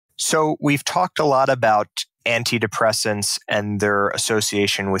So we've talked a lot about antidepressants and their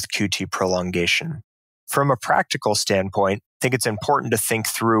association with QT prolongation. From a practical standpoint, I think it's important to think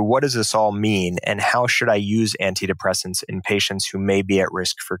through what does this all mean and how should I use antidepressants in patients who may be at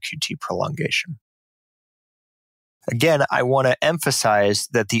risk for QT prolongation. Again, I want to emphasize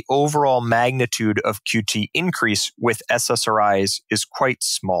that the overall magnitude of QT increase with SSRIs is quite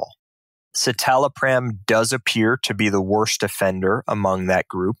small. Citalopram does appear to be the worst offender among that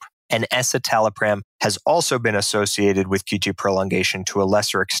group, and escitalopram has also been associated with QT prolongation to a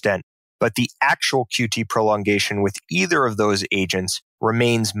lesser extent, but the actual QT prolongation with either of those agents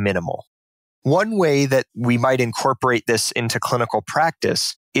remains minimal. One way that we might incorporate this into clinical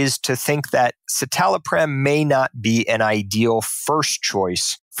practice is to think that citalopram may not be an ideal first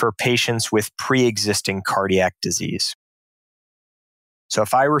choice for patients with pre-existing cardiac disease. So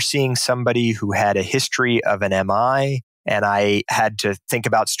if I were seeing somebody who had a history of an MI and I had to think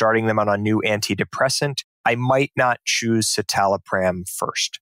about starting them on a new antidepressant, I might not choose citalopram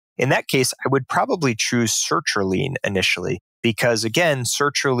first. In that case, I would probably choose sertraline initially because, again,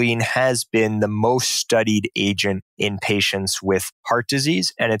 sertraline has been the most studied agent in patients with heart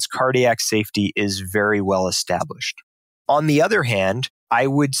disease and its cardiac safety is very well established. On the other hand, I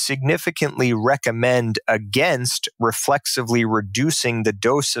would significantly recommend against reflexively reducing the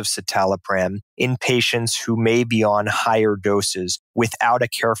dose of citalopram in patients who may be on higher doses without a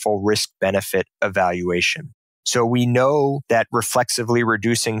careful risk-benefit evaluation. So we know that reflexively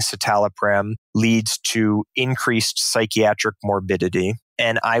reducing citalopram leads to increased psychiatric morbidity,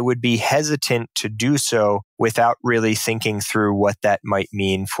 and I would be hesitant to do so without really thinking through what that might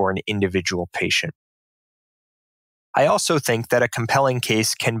mean for an individual patient. I also think that a compelling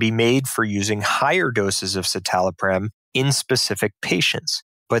case can be made for using higher doses of citalopram in specific patients,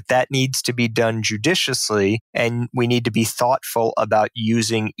 but that needs to be done judiciously, and we need to be thoughtful about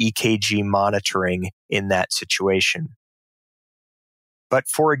using EKG monitoring in that situation. But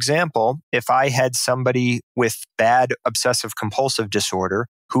for example, if I had somebody with bad obsessive compulsive disorder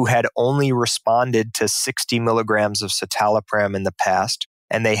who had only responded to 60 milligrams of citalopram in the past,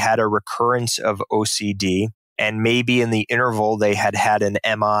 and they had a recurrence of OCD, and maybe in the interval they had had an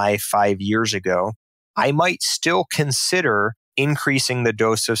MI 5 years ago, I might still consider increasing the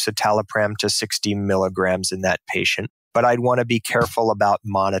dose of citalopram to 60 milligrams in that patient, but I'd want to be careful about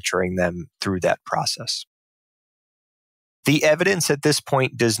monitoring them through that process. The evidence at this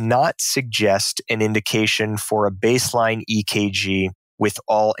point does not suggest an indication for a baseline EKG with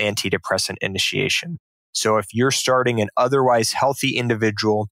all antidepressant initiation. So if you're starting an otherwise healthy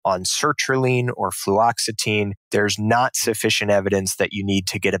individual on sertraline or fluoxetine, there's not sufficient evidence that you need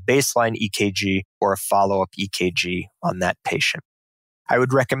to get a baseline EKG or a follow-up EKG on that patient. I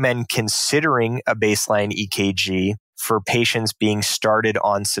would recommend considering a baseline EKG for patients being started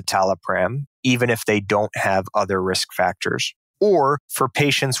on citalopram, even if they don't have other risk factors, or for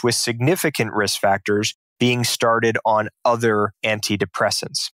patients with significant risk factors being started on other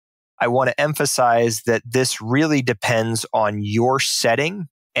antidepressants. I want to emphasize that this really depends on your setting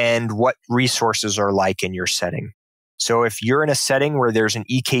and what resources are like in your setting. So if you're in a setting where there's an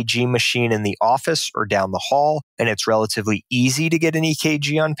EKG machine in the office or down the hall, and it's relatively easy to get an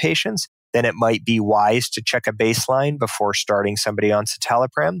EKG on patients, then it might be wise to check a baseline before starting somebody on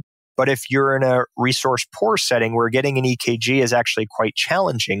citalopram. But if you're in a resource-poor setting where getting an EKG is actually quite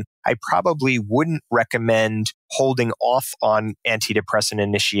challenging, I probably wouldn't recommend holding off on antidepressant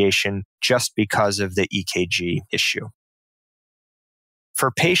initiation just because of the EKG issue.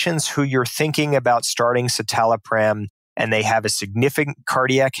 For patients who you're thinking about starting citalopram and they have a significant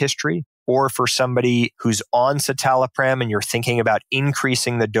cardiac history, or for somebody who's on citalopram and you're thinking about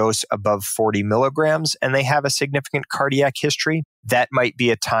increasing the dose above 40 milligrams and they have a significant cardiac history, that might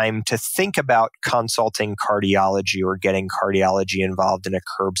be a time to think about consulting cardiology or getting cardiology involved in a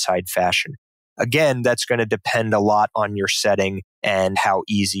curbside fashion. Again, that's going to depend a lot on your setting and how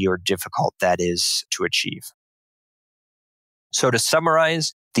easy or difficult that is to achieve. So to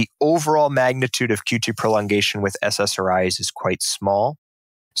summarize, the overall magnitude of QT prolongation with SSRIs is quite small.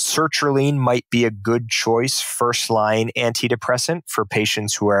 Sertraline might be a good choice first-line antidepressant for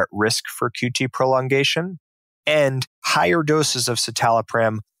patients who are at risk for QT prolongation, and higher doses of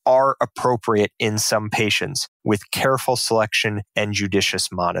citalopram are appropriate in some patients with careful selection and judicious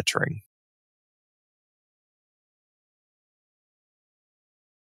monitoring.